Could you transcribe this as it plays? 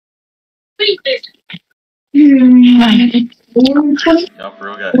Y'all for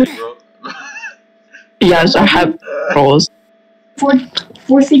real got egg roll? Yes, I have rolls.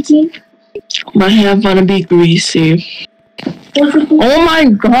 415. My hands wanna be greasy. Oh my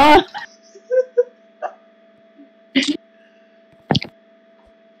god!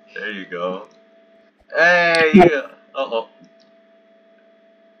 There you go. Hey, yeah. Uh-oh.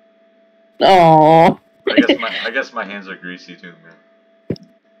 Oh. I guess my hands are greasy too, man.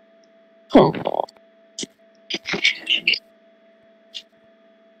 Oh.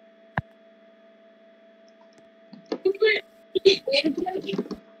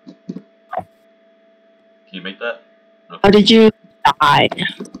 Can you make that? Okay. How did you die?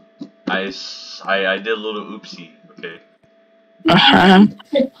 I did a little oopsie, okay? Uh-huh.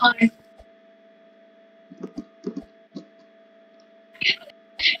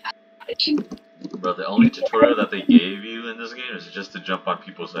 Bro, the only tutorial that they gave you in this game is just to jump on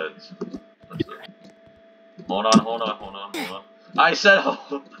people's heads. That's it. Hold on. I said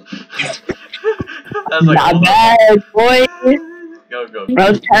hold. That's like, Not bad, boy. Go. I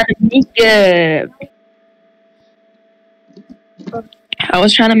was trying to make it. I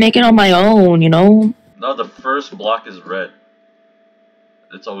was trying to make it on my own, you know? No, the first block is red.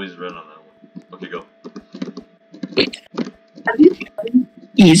 It's always red on that one. Okay, go.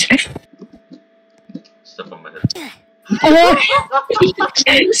 Easy. Step on my head.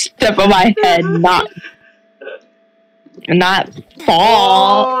 Step on my head, not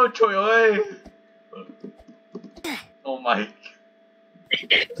fall. Oh, Choy. Oh my.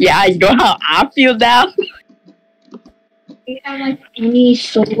 Yeah, you know how I feel now? Do you have like any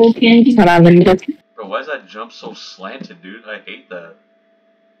solo candy? Hold on, let me look. Bro, why is that jump so slanted, dude? I hate that.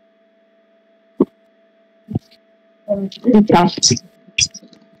 Hold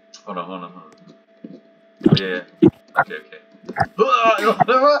on. Oh, yeah. Okay.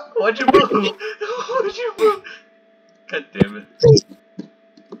 Why'd you move? God damn it.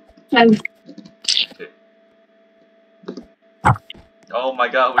 Okay. Oh my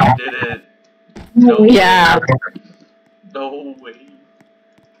god, we did it. No Yeah. way. No way.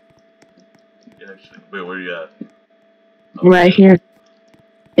 Actually, wait, where are you at? Oh, Right here.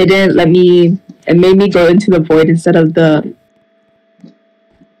 It didn't let me. It made me go into the void instead of the.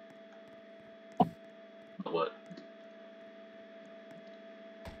 What?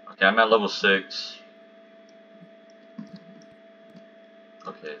 Okay, I'm at level 6.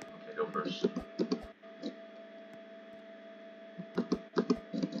 Okay, go first.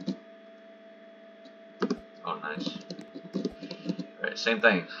 Oh, nice. Alright, same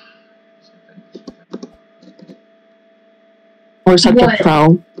thing. Or something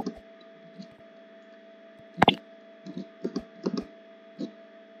pro.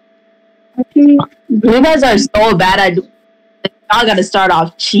 You guys are so bad at. Y'all gotta start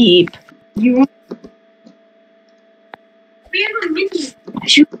off cheap. You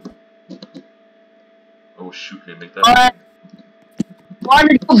Oh shoot, can you make that? Want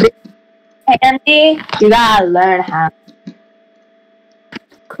to do big candy? You gotta learn how.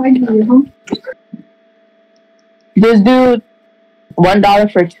 Just do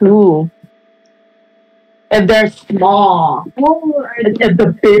 $1 for 2. If they're small. If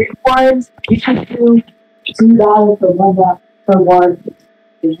the big ones, you can do $2 for one.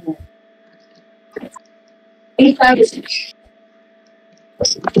 You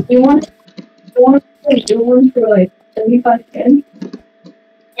want to do one for like 75 cents?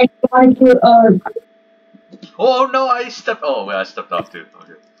 And you want to do Oh no, I stepped off too.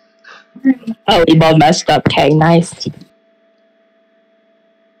 Okay. Oh, we both messed up. Okay, nice.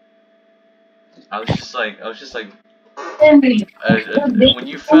 I was just like when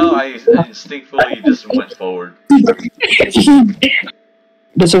you fell, I instinctively just went forward.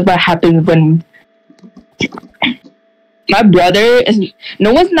 This is what happens when my brother is.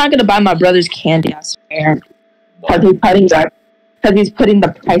 No one's not gonna buy my brother's candy. I swear, because he's putting the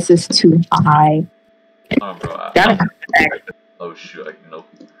prices too high. Oh, bro. Oh shoot! Nope.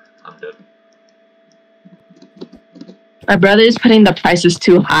 I'm dead. My brother is putting the prices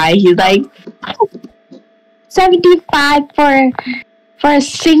too high. He's like 75 for a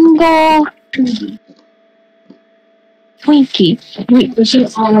single Twinkie. which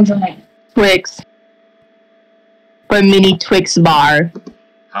is all the Twix. For a mini Twix bar.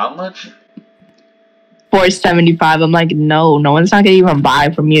 How much? $4.75. I'm like, no one's not gonna even buy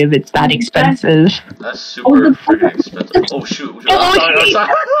from you if it's that expensive. That's super freaking expensive. Oh shoot! I'm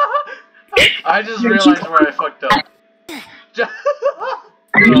sorry. I just realized where I fucked up.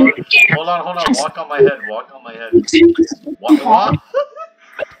 Hold on. Walk on my head. Walk.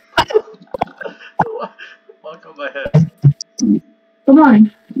 Walk on my head. Come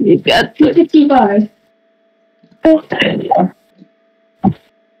on. You got 55. Can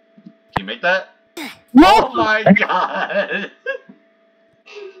you make that? Oh my god!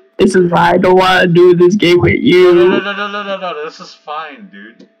 This is why I don't want to do this game with you. No, this is fine,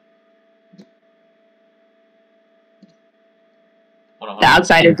 dude. Hold The on.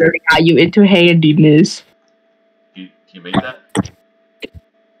 outsiders are got you into handiness. Can you make that?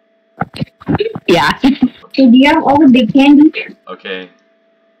 Yeah. Okay, do you have all the big candy? Okay.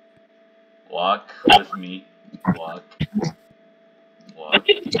 Walk with me. Walk. Walk.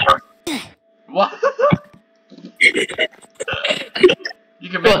 What? You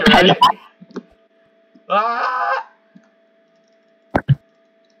can make it right. Ah!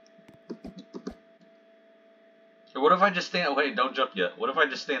 So what if I just stand? Wait, don't jump yet. What if I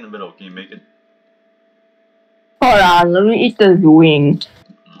just stay in the middle? Can you make it? Hold on, let me eat this wing.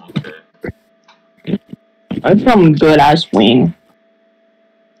 Okay. That's some good ass wing.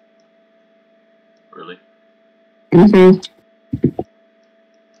 Really?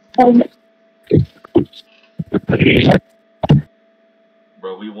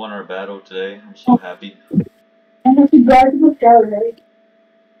 Bro, we won our battle today. I'm so happy. I have to guard the gallery.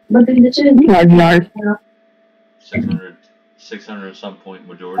 But then the chin. 600 some point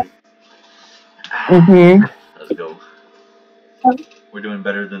majority. Mm-hmm. Let's go. We're doing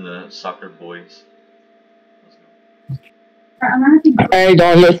better than the soccer boys. Let's go. I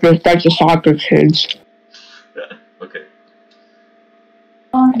don't disrespect the soccer kids. Okay.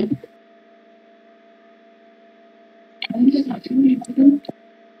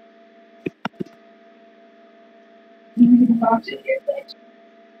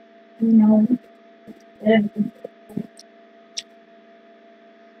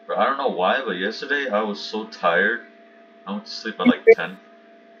 Bro, I don't know why, but yesterday I was so tired. I went to sleep at like 10.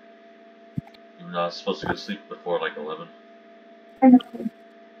 Even though I was supposed to go to sleep before like 11.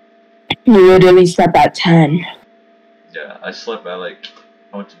 You literally slept at 10. Yeah, I slept at like,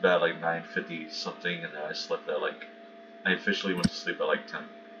 I went to bed at like 9:50 something, and then I slept at like, I officially went to sleep at like 10.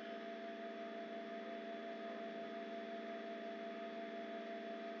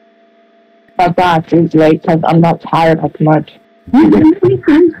 But that is late because I'm not tired as much. Man.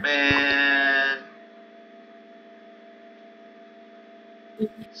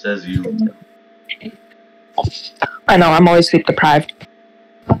 Says you. I know, I'm always sleep deprived.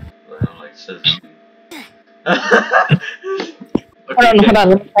 Well, like, says you. Hold on,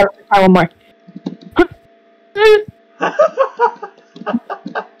 let me try one more.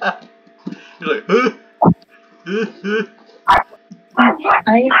 You're like, huh?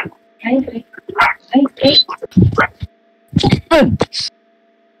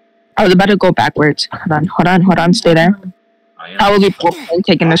 I was about to go backwards. Hold on, stay there. Probably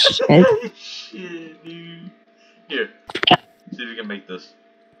taking a shit. Shit, dude. Here, see if you can make this.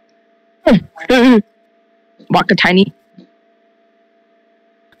 Walk a tiny.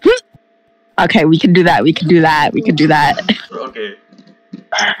 Okay, we can do that. Okay.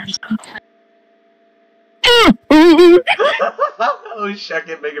 Oh shit, I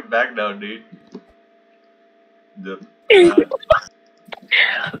can't make it back now, dude. Yeah,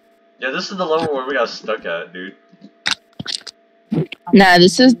 this is the level where we got stuck at, dude. Nah,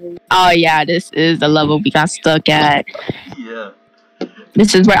 this is the level we got stuck at. Yeah.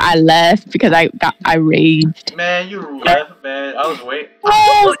 This is where I left because I raged. Man, you left, man. I was waiting.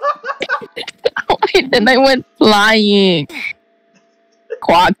 Oh! Then I went flying.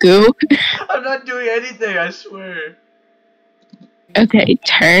 Kwaku. I'm not doing anything, I swear. Okay,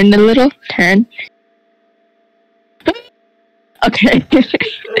 turn a little. Turn. Okay. Okay.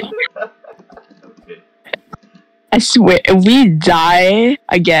 I swear, if we die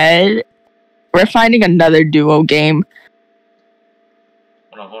again, we're finding another duo game.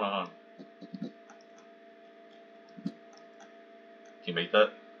 Hold on. Can you make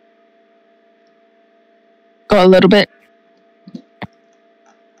that? Go a little bit.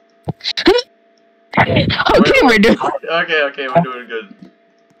 Okay, we're doing. Okay, we're doing good.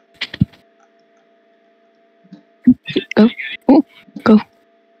 Go.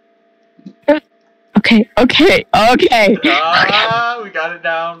 Okay. Ah, we got it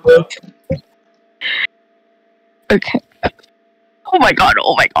down, bro. Okay. Oh my god.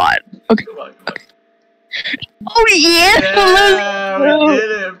 Okay. Come on. Oh yeah! Yeah, we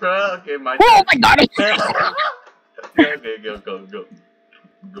did it, bro. Okay, my turn. Oh my god! Okay, go.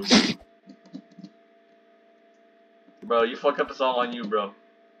 Bro, you fuck up, it's all on you, bro.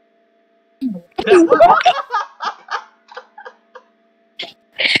 I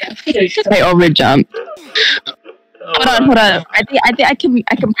overjumped. Hold on. I think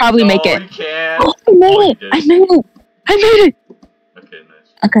I can probably make it. You can't. Oh, I made it. Okay, nice.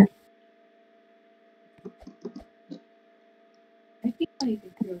 Okay.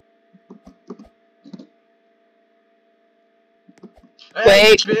 Hey,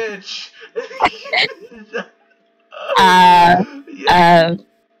 Wait. bitch! Uh, Yeah.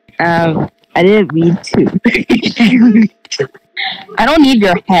 I didn't mean to. I don't need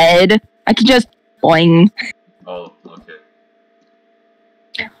your head. I can just boing, Oh, okay.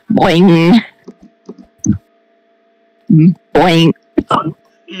 boing, boing.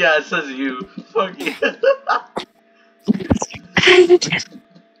 Yeah, it says you. Fuck you.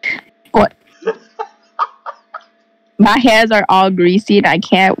 What? My hands are all greasy and I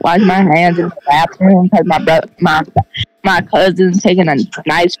can't wash my hands in the bathroom because my cousin's taking a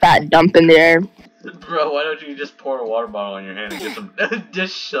nice fat dump in there. Bro, why don't you just pour a water bottle on your hand and get some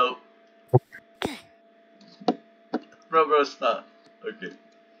dish soap? Bro, stop. Okay.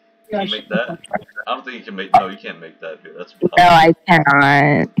 Can you make that? I don't think you can make. No, you can't make that, dude. That's No, impossible. I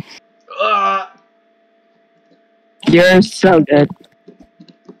cannot. Ah! You're so good.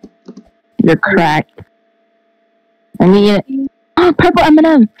 You're cracked. I mean, oh, purple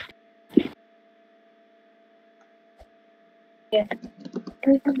M&M.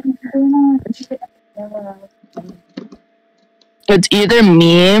 It's either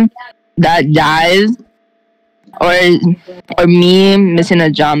me that dies or me missing a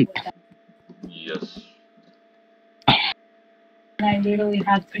jump. Yes.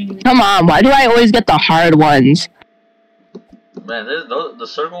 Come on, why do I always get the hard ones? Man, the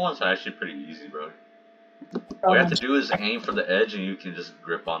circle ones are actually pretty easy, bro. All you have to do is aim for the edge and you can just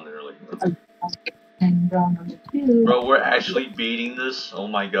grip on there like that. Bro, we're actually beating this. Oh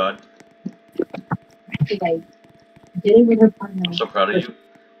my god. I'm so proud of you.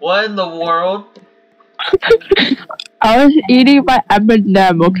 What in the world? I was eating my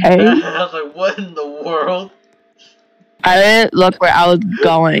M&M, okay? I was like, what in the world? I didn't look where I was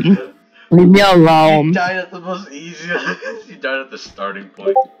going. Leave me You alone. died at the most easy. You died at the starting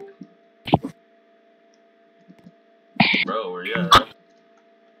point. Bro, where you at?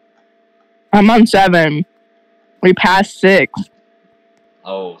 I'm on 7. We passed 6.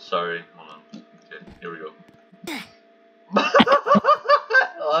 Oh, sorry. Hold on. Okay, here we go.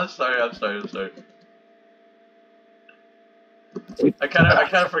 Oh, I'm sorry. I kind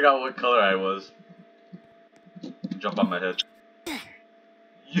of forgot what color I was. Jump on my head.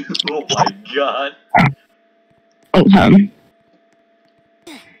 You, oh my god. Okay.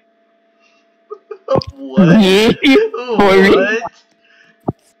 What? What?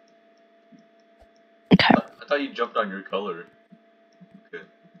 Okay. I thought you jumped on your color. Okay.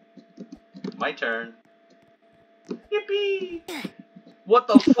 My turn. Yippee! What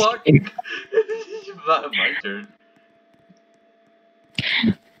the fuck? My turn.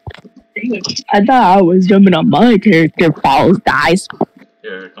 I thought I was jumping on my character falls dies.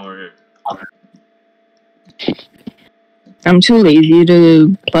 Here, come over here. I'm too lazy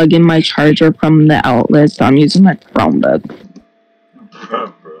to plug in my charger from the outlet, so I'm using my Chromebook.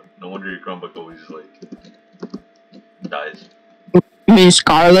 Bro. No wonder your Chromebook always like dies. Me,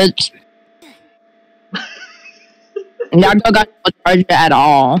 Scarlet. Y'all don't got no charger at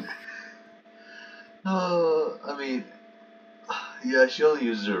all. I mean, yeah, she only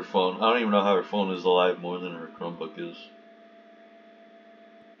uses her phone. I don't even know how her phone is alive more than her Chromebook is.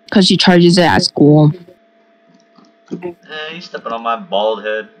 Because she charges it at school. You stepping on my bald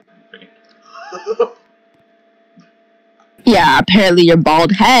head. Yeah, apparently your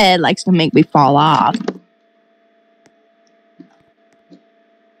bald head likes to make me fall off.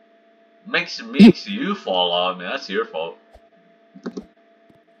 Makes you fall off, man. That's your fault.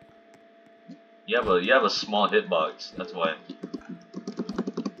 You have a small hitbox. That's why.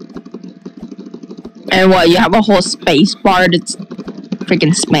 And what, you have a whole space bar that's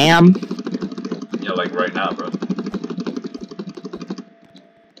freaking spam? Yeah, like right now, bro.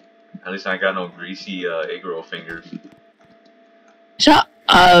 At least I ain't got no greasy egg roll fingers. Shut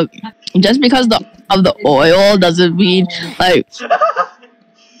up. Just because of the oil doesn't mean, like...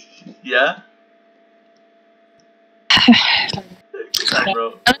 Yeah? Come on,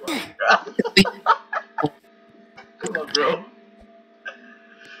 bro. Come on, bro.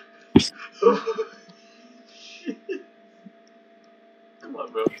 Come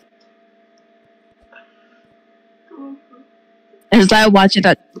on, bro. It's like watching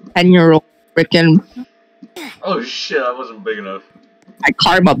a 10-year-old freaking... Oh shit, I wasn't big enough. I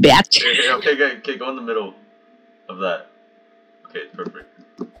carve a bitch. Here, okay, go in the middle of that. Okay, perfect.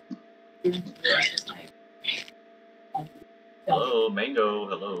 Hello, mango,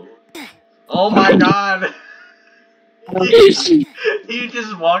 hello. Oh my god! You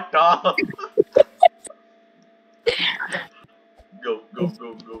just walked off. Go.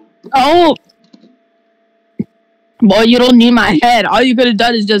 Oh, boy, you don't need my head. All you could have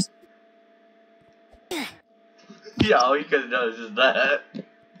done is just. Yeah, all you could have done is just that.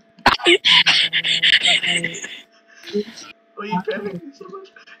 Why are you panicking so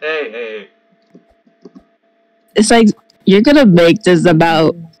much? Hey. It's like you're gonna make this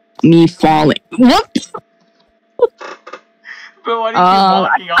about me falling. What? Bro, why do you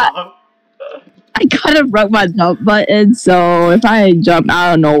keep walking off? I could have broke my jump button, so if I jump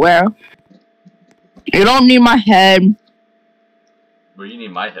out of nowhere, you don't need my head. Bro, you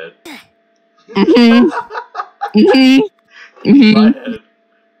need my head. Mhm. Mhm. My Mhm. head.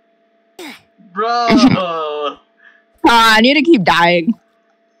 Bro! I need to keep dying.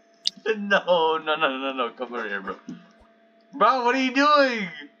 No. Come over here, bro. Bro, what are you doing?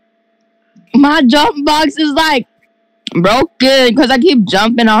 My jump box is like broken because I keep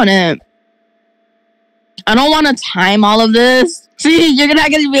jumping on it. I don't want to time all of this. See, you're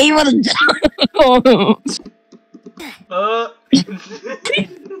not gonna be able to jump.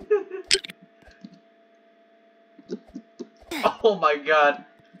 Oh my god.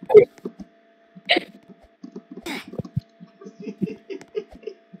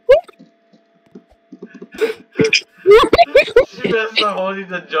 She better stop holding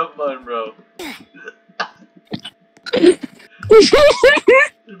the jump button, bro. You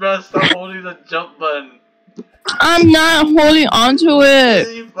better stop holding the jump button. I'm not holding onto it.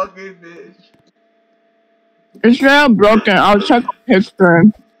 You fucking bitch. It's now broken. I'll check a picture.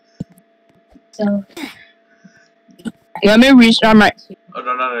 So. Let me restart my. Oh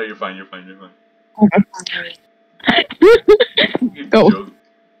no, you're fine. Go.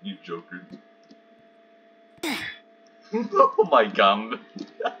 You joker. Oh my god.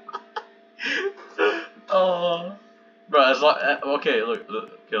 Oh, bro. As long, okay, look,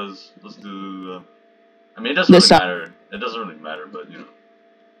 okay, let's do. I mean, it doesn't really matter. It doesn't really matter, but you know.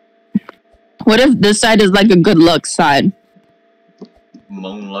 What if this side is like a good luck side?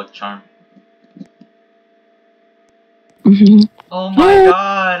 Moan luck charm. Mm-hmm. Oh my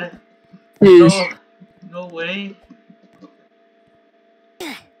god. No way.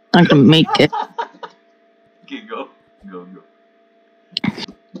 I can make it. Okay, go.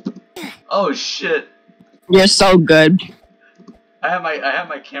 Oh shit. You're so good. I have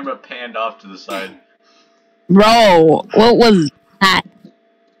my camera panned off to the side. Bro, what was that?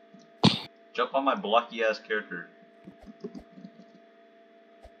 Jump on my blocky ass character.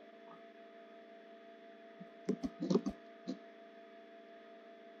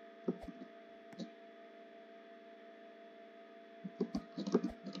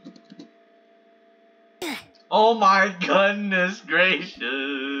 Oh my goodness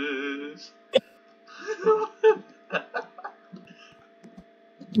gracious.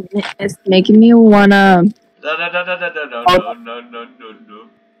 It's making me wanna. No.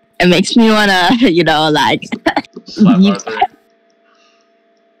 It makes me wanna, like. Slap Arthur.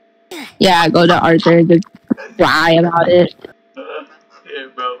 Yeah, go to Arthur and just cry about it. Hey,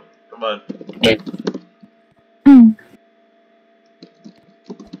 bro. Come on.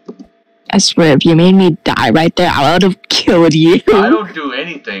 I swear, if you made me die right there, I would have killed you. I don't do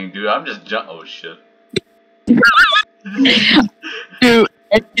anything, dude. I'm just oh shit. Do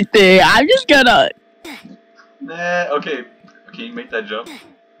anything. I'm just gonna. Nah, okay. Can you make that jump?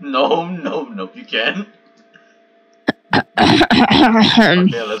 No, you can't.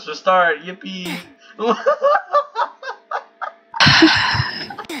 Okay, let's just start. Yippee.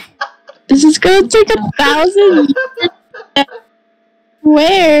 This is gonna take 1,000 years.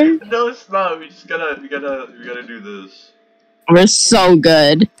 Where? No, it's not. We gotta do this. We're so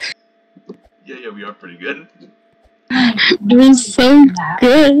good. Yeah, we are pretty good. We're so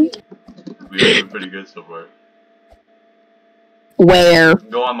good. We are doing pretty good so far. Where?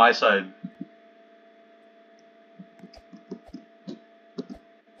 Go on my side.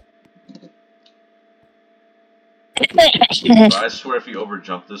 I swear if you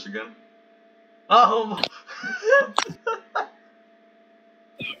overjump this again. Oh!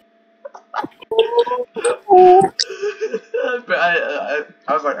 I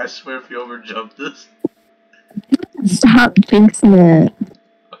was like, I swear if you overjump this. Stop fixing it.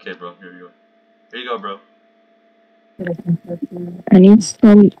 Okay, bro, here you go. Here you go, bro. I need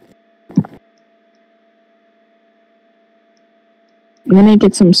some. I'm gonna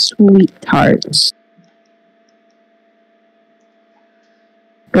get some sweet tarts.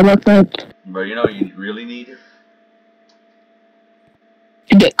 Good luck, bro. Bro, you know what you really need?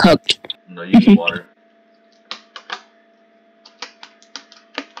 To get cooked. No, you need water.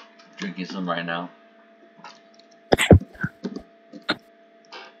 Drinking some right now.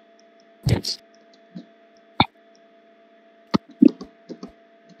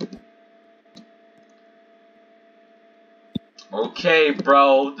 Okay,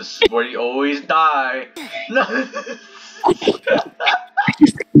 bro. This is where you always die.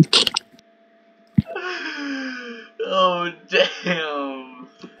 Oh, damn.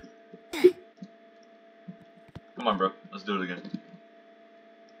 Come on, bro. Let's do it again.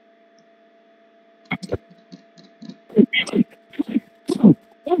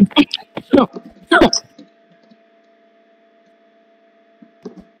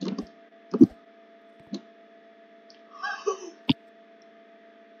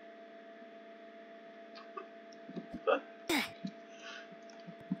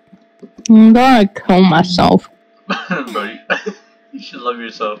 I'm gonna kill myself. Bro, you should love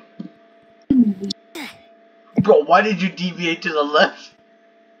yourself. Bro, why did you deviate to the left?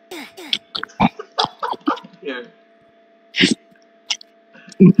 Here.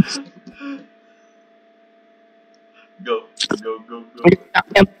 Go.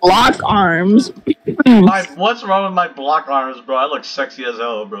 And block arms. What's wrong with my block arms, bro? I look sexy as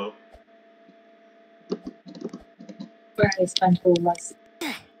hell, bro. Where I spent all my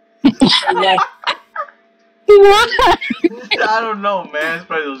What? I don't know, man. It's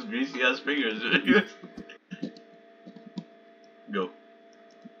probably those greasy ass fingers. Go.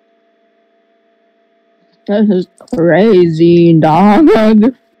 This is crazy, dog.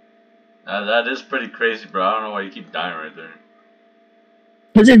 That is pretty crazy, bro. I don't know why you keep dying right there.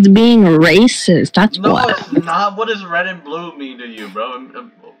 Because it's being racist. That's No, what. it's not. What does red and blue mean to you, bro?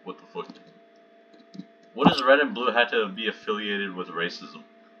 Oh, what the fuck? What does red and blue have to be affiliated with racism?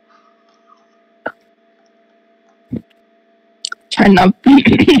 Trying to.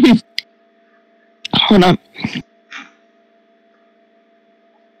 Hold on.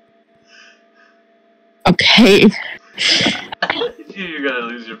 Okay. You're gonna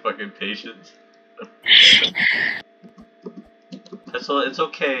lose your fucking patience. It's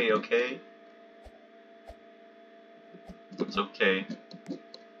okay, okay? It's okay.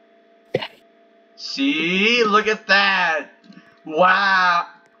 See? Look at that! Wow!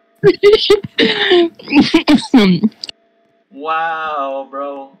 Wow,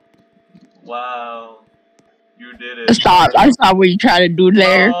 bro. Wow. You did it. Stop. That's not what you try to do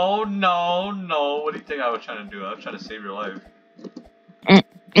there. No. What do you think I was trying to do? I was trying to save your life.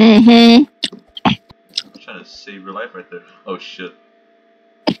 Mm-hmm. I was trying to save your life right there. Oh, shit.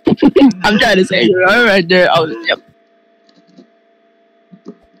 I'm trying to say it right there. Oh, yep.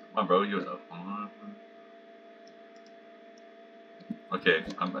 Come on, bro. You know. Okay,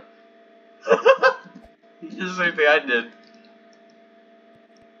 I'm back. You did the same thing I did.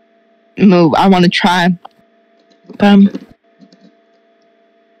 Move. I want to try. Alright,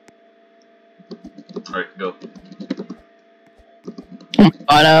 go. Oh my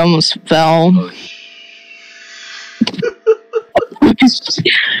god, I almost fell.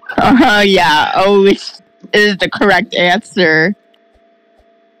 Oh, Yeah. Oh, is the correct answer.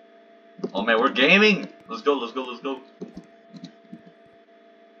 Oh man, we're gaming! Let's go.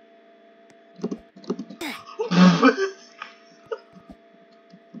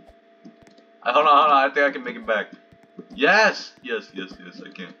 Hold on, I think I can make it back. Yes, I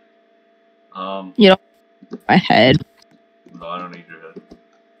can. You know, my head. No, I don't need your head.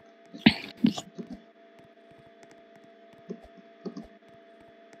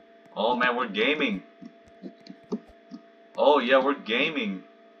 Oh man, we're gaming. Oh yeah, we're gaming.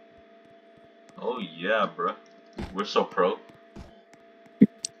 Oh yeah, bruh. We're so pro.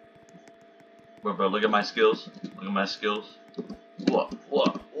 Bro, look at my skills.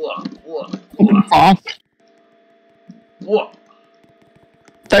 What?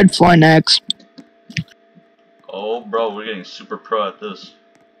 Third floor next. Oh, bro, we're getting super pro at this.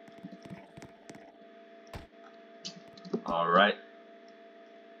 Alright.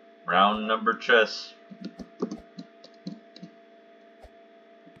 Round number chess.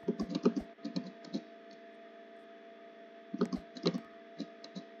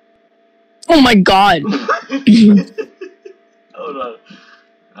 Oh my god. Hold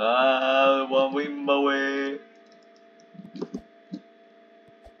on. One wing away.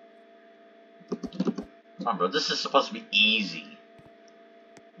 Come on, bro. This is supposed to be easy.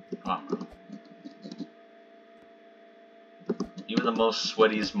 Come on, bro. Even the most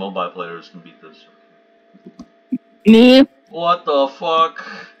sweatiest mobile players can beat this. Me? What the fuck?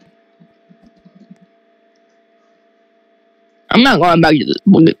 I'm not going back to this.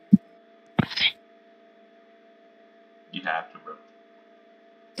 You have to, bro.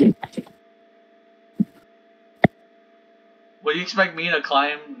 What, you expect me to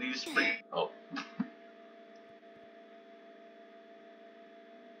climb these? Oh.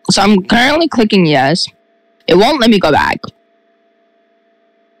 So I'm currently clicking yes. It won't let me go back.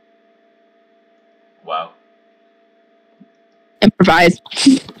 Wow. Improvise.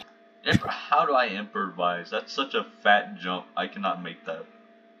 How do I improvise? That's such a fat jump. I cannot make that.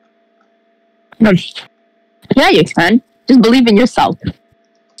 Yeah, you can. Just believe in yourself.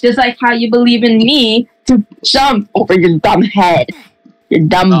 Just like how you believe in me to jump over your dumb head. Your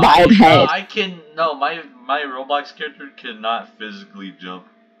dumb bald head. I can. No, my Roblox character cannot physically jump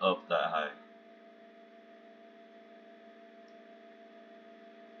up that high.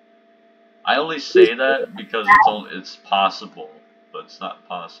 I only say that because it's possible, but it's not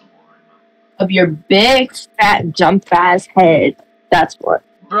possible right now. Of your big, fat, jump fast head. That's what.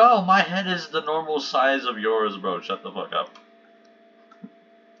 Bro, my head is the normal size of yours, bro. Shut the fuck up.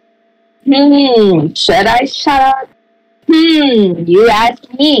 Should I shut up? You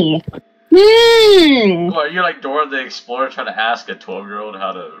ask me. What, you're like Dora the Explorer trying to ask a 12-year-old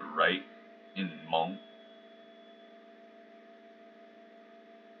how to write in Hmong?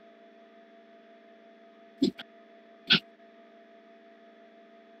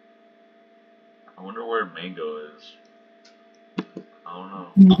 I wonder where Mango is. I don't know.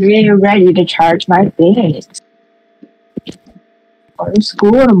 We're ready to charge my face. Go to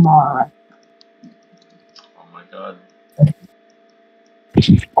school tomorrow. Oh my god.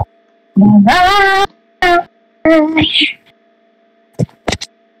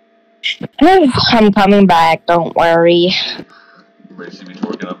 I'm coming back, don't worry. Everybody see me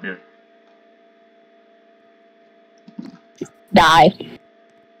twerking up here? Die.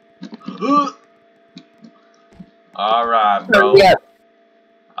 Alright, bro. Hurry up.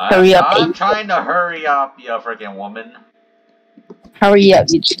 Hurry up. I'm trying to hurry up, you freaking woman. Hurry up,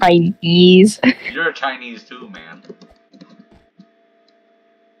 you Chinese. You're Chinese too, man.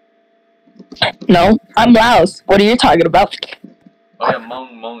 No, I'm Laos. What are you talking about? Oh yeah,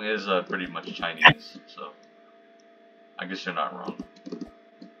 Hmong is pretty much Chinese, so I guess you're not wrong.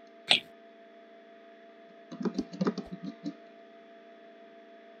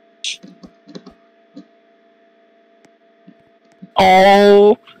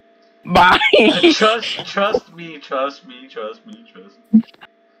 Oh my. Trust me.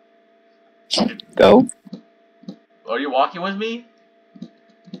 Go. Are you walking with me?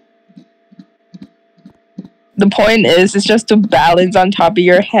 The point is, it's just to balance on top of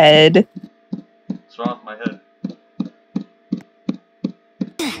your head. What's wrong with my head?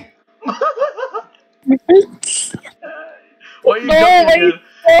 Why are you jumping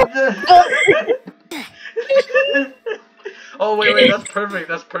again? Oh wait, that's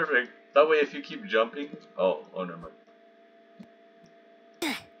perfect. That way, if you keep jumping, oh never mind.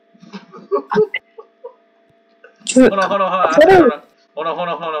 Hold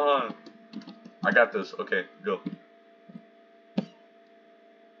on. I got this. Okay, go.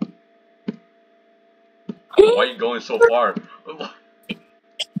 Why are you going so far?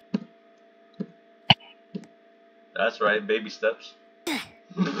 That's right, baby steps.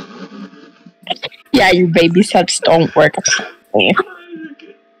 Yeah, your baby steps don't work.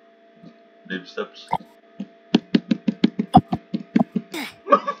 Okay. Baby steps.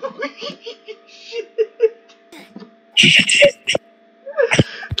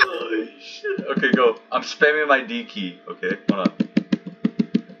 Oh shit. Okay, go. I'm spamming my D key. Okay, hold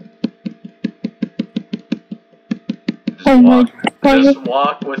on. Just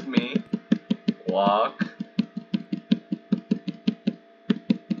walk with me. Walk.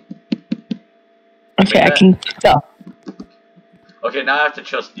 Okay, I can go. Okay, now I have to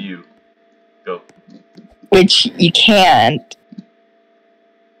trust you. Go. Which you can't.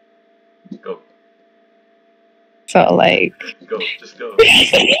 Go. So, like... Go. Just go.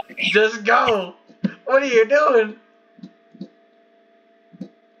 Just go! What are you doing?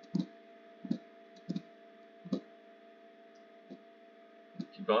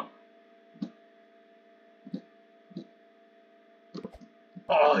 Keep going.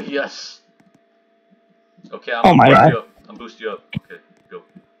 Oh, yes! Okay, I'm boost you up. Okay, go.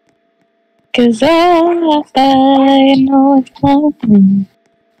 Cause I know it's happening.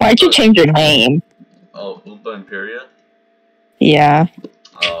 Why'd you change your name? Oh, Oompa Imperia? Yeah.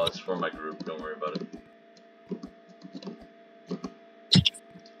 Oh, it's for my group. Don't worry about it.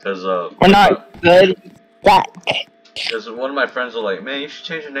 Cause we're not good. Because one of my friends were like, "Man, you should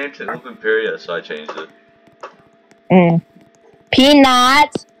change your name to Oompa Imperia," so I changed it.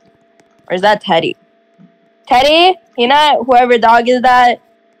 Peanut. Where's that Teddy? Teddy? Peanut? Whoever dog is that?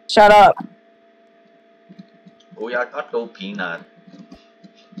 Shut up. Oh yeah, I got no Peanut.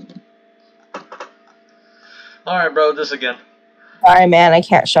 Alright, bro, this again. Sorry, man, I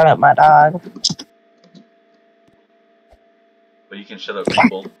can't shut up my dog. But you can shut up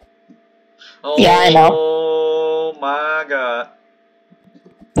people. Oh, yeah, I know. Oh my god.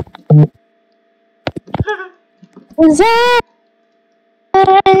 What's that?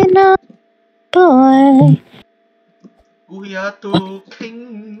 Yato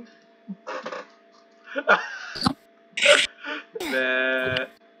King. Nah.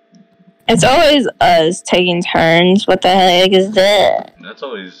 It's always us taking turns. What the heck is that? That's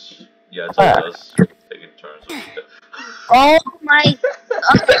always, yeah, it's always us taking turns with it. Oh my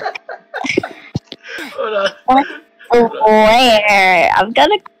Hold on. god. Where? I'm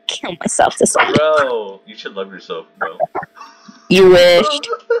gonna kill myself this one. Bro, you should love yourself, bro. You wished.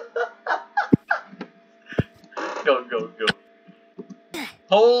 Go, go, go.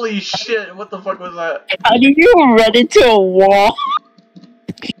 Holy shit, what the fuck was that? How do you run into a wall?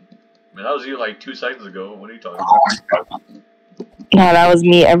 Man, that was you like 2 seconds ago. What are you talking about? No, that was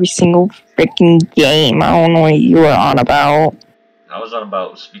me every single freaking game. I don't know what you were on about. I was on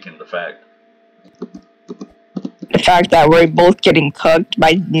about speaking the fact. The fact that we're both getting cooked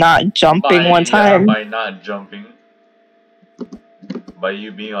by not jumping one time. By not jumping. By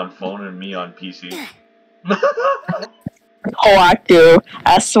you being on phone and me on PC. Oh, I do.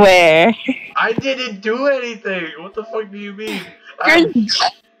 I swear. I didn't do anything. What the fuck do you mean? Here,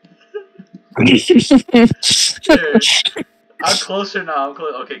 I'm closer now. I'm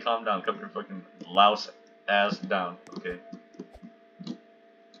close. Okay, calm down. Come your fucking louse ass down. Okay.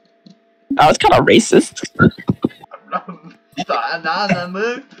 That was kind of racist.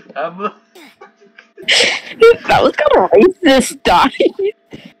 That was kind of racist, Donnie.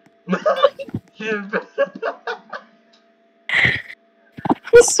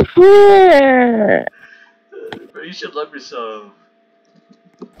 I swear. Bro, you should love yourself.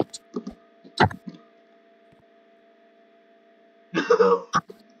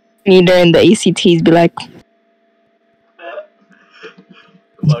 Neither in the ACTs be like, Come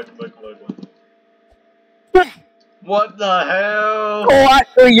on. What the hell? what?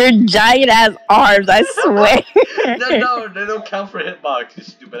 Your giant ass arms, I swear. No, they don't count for hitbox, you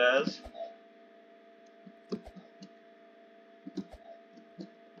stupid ass.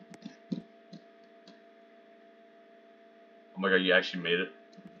 Oh my god, you actually made it.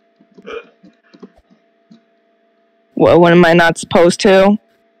 What am I not supposed to?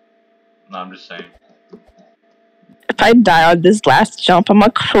 No, I'm just saying. If I die on this last jump, I'm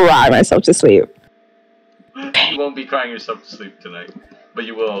gonna cry myself to sleep. You won't be crying yourself to sleep tonight, but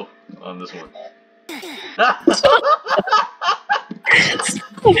you will on this one.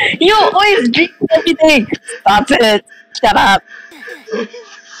 You always drink everything. Stop it. Shut up.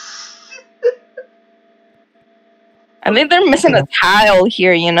 I think they're missing a tile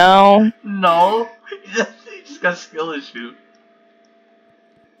here, you know? No, you just got skill issue.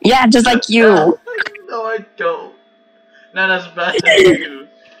 Yeah, just like you. No, I don't. Not as bad as you.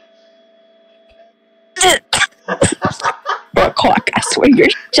 Or clock, I swear your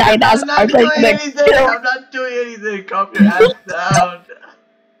giant ass I'm not arms doing like anything. I'm not doing anything. Calm your ass down.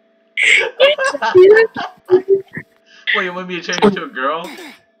 Wait, you want me to change it to a girl?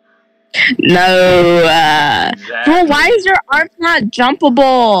 No. Exactly. Bro, why is your arms not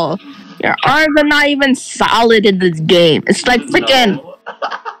jumpable? Your arms are not even solid in this game. It's like freaking. No.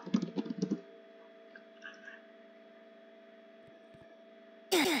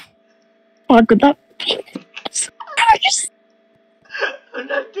 What could that? I'm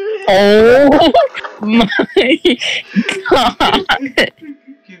not doing it. Oh my god.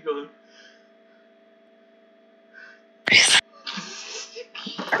 Keep going.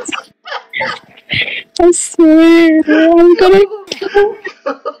 I swear, I'm gonna kill.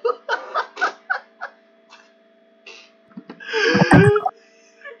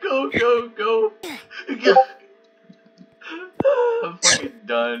 Go. I'm fucking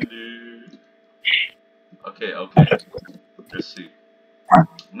done, dude. Okay. Let's see.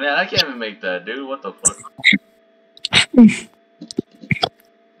 Man, I can't even make that, dude. What the fuck?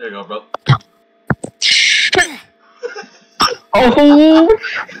 There you go, bro. Oh.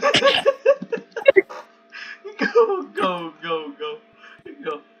 Go.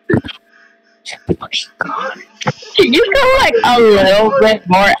 Can you go like a little bit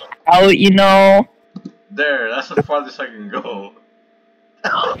more out, you know? There, that's the farthest I can go.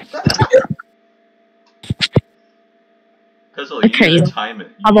 Because you need to time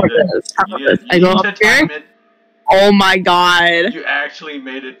it. How about this? I go up here. It. Oh my god. You actually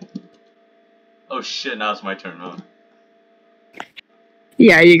made it. Oh shit, now it's my turn, huh?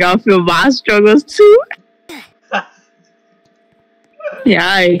 Yeah, you gotta feel my struggles too.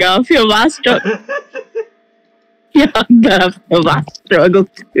 Yeah, you gotta feel my struggles. Yeah, I'm gonna feel my struggles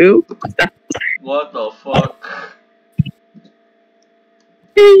too. What the fuck?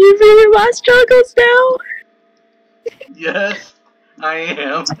 Are you feeling my struggles now? Yes, I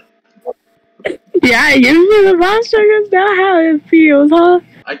am. Yeah, you feeling my struggles now? How it feels, huh?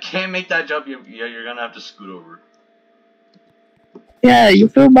 I can't make that jump. You're gonna have to scoot over. Yeah, you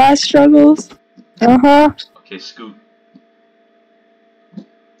feel my struggles? Uh-huh. Okay, scoot.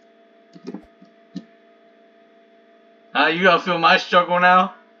 You gonna feel my struggle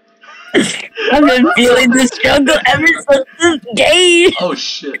now? I've been feeling the struggle ever since this game. Oh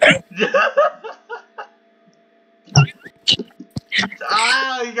shit. You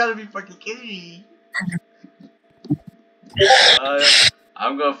gotta be fucking kidding me.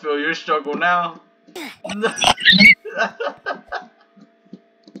 I'm gonna feel your struggle now.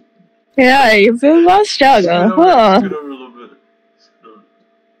 Yeah, you feel my struggle, huh? Scoot over a little bit. Scoot over.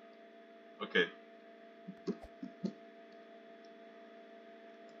 Okay.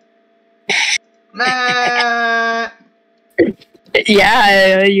 Nah.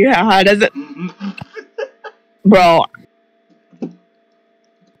 Yeah, how does it? Bro.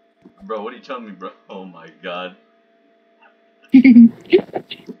 Bro, what are you telling me, bro? Oh my god. Yeah.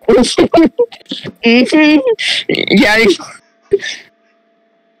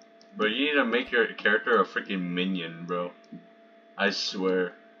 Bro, you need to make your character a freaking minion, bro. I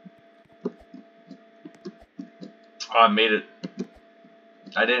swear. Oh, I made it.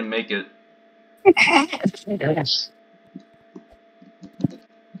 I didn't make it.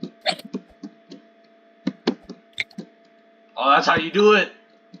 Oh, that's how you do it.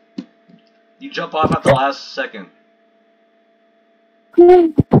 You jump off at the last second.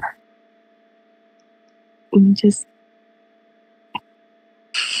 Just.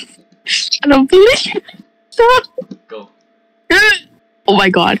 I don't believe. Stop. Go. Oh my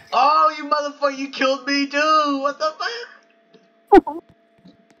god. Oh, you motherfucker, you killed me too. What the fuck?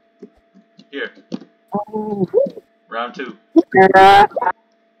 Here. Round 2.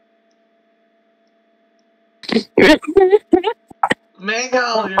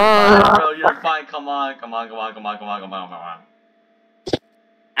 Mango, you're fine, bro. You're fine. Come on.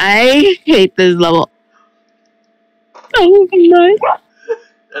 I hate this level. Oh my.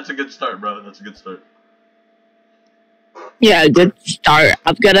 That's a good start, bro. That's a good start. Yeah, good start.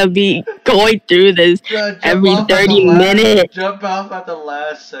 I'm gonna be going through this every 30 minutes. Jump off at the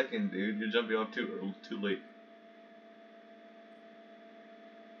last second, dude. You're jumping off too late.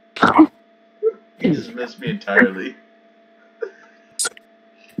 You just missed me entirely.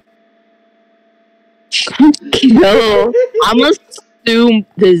 Yo, I'm gonna assume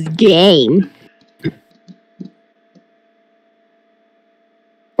this game.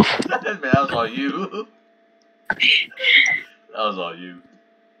 Man, that was all you. That was all you.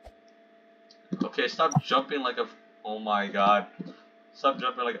 Okay, stop jumping like a. Oh my god. Stop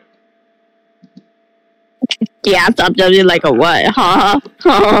jumping like a. Yeah, stop jumping like a what? Huh?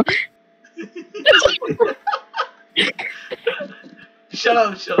 Shut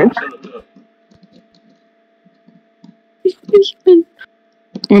up.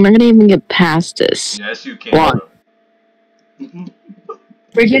 We're not gonna even get past this. Yes, you can, bro.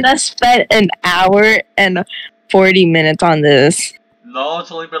 We're gonna spend an hour and 40 minutes on this. No, it's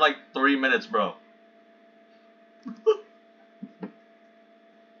only been like 3 minutes, bro.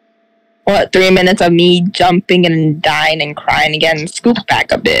 What, 3 minutes of me jumping and dying and crying again? Scoop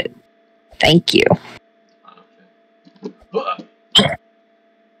back a bit. Thank you. Okay.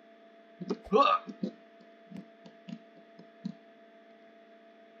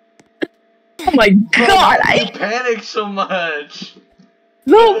 Oh my god, I panic so much.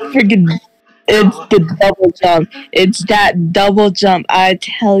 No freaking. It's the double jump. It's that double jump, I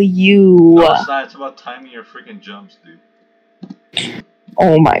tell you. No, it's not. It's about timing your freaking jumps, dude.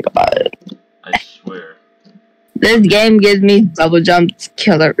 Oh my god. I swear. This game gives me double jumps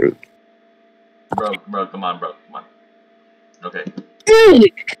killer. Bro, come on, bro. Come on. Okay.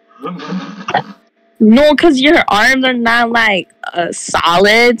 Dude! No, because your arms are not like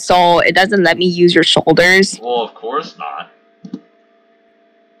solid, so it doesn't let me use your shoulders. Well, of course not.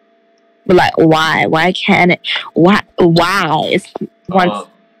 But like, why? Why can't it? Why? It's once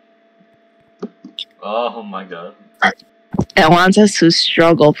oh my god. it wants us to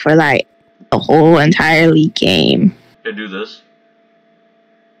struggle for like the whole entirely game. Here, do this.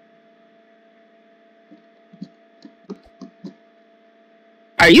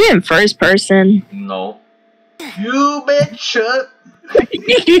 Are you in first person? No. You bitch! I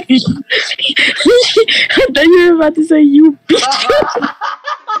thought you were about to say you bitch.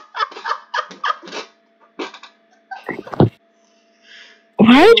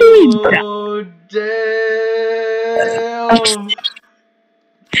 Why do we? Oh damn!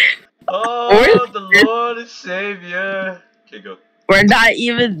 Oh, the Lord and Savior. Okay, go. We're not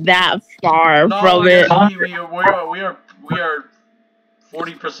even that far from it. We are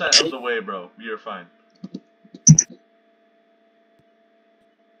 40% of the way, bro. We are fine.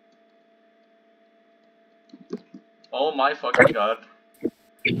 Oh my fucking god.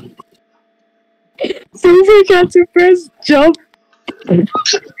 Caesar got to press jump.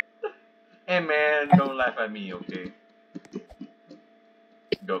 Hey man, don't laugh at me, okay?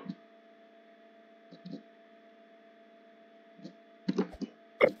 Go.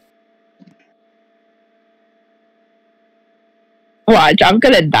 Watch, I'm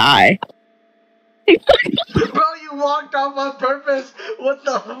gonna die. Bro, you walked off on purpose! What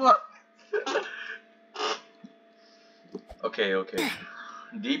the fuck? Okay, okay.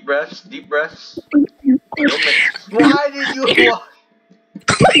 Deep breaths, deep breaths. Why did you walk?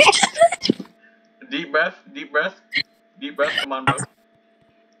 Deep breath, deep breath. Deep breath, come on, bro.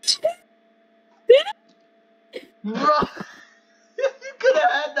 Bro! You could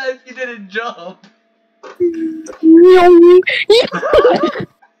have had that if you didn't jump.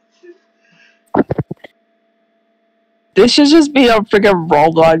 This should just be a freaking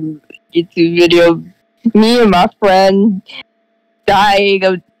Roblox YouTube video. Me and my friend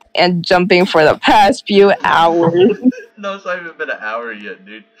dying and jumping for the past few hours. No, it's not even been an hour yet,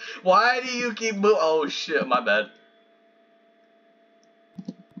 dude. Why do you keep moving? Oh shit, my bad.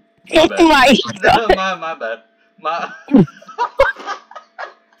 Oh my god. my bad. My.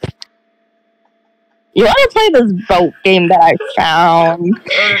 You want to play this boat game that I found?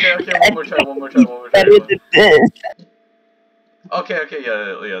 Okay, one more try. Better than this. Okay,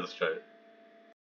 yeah, let's try it.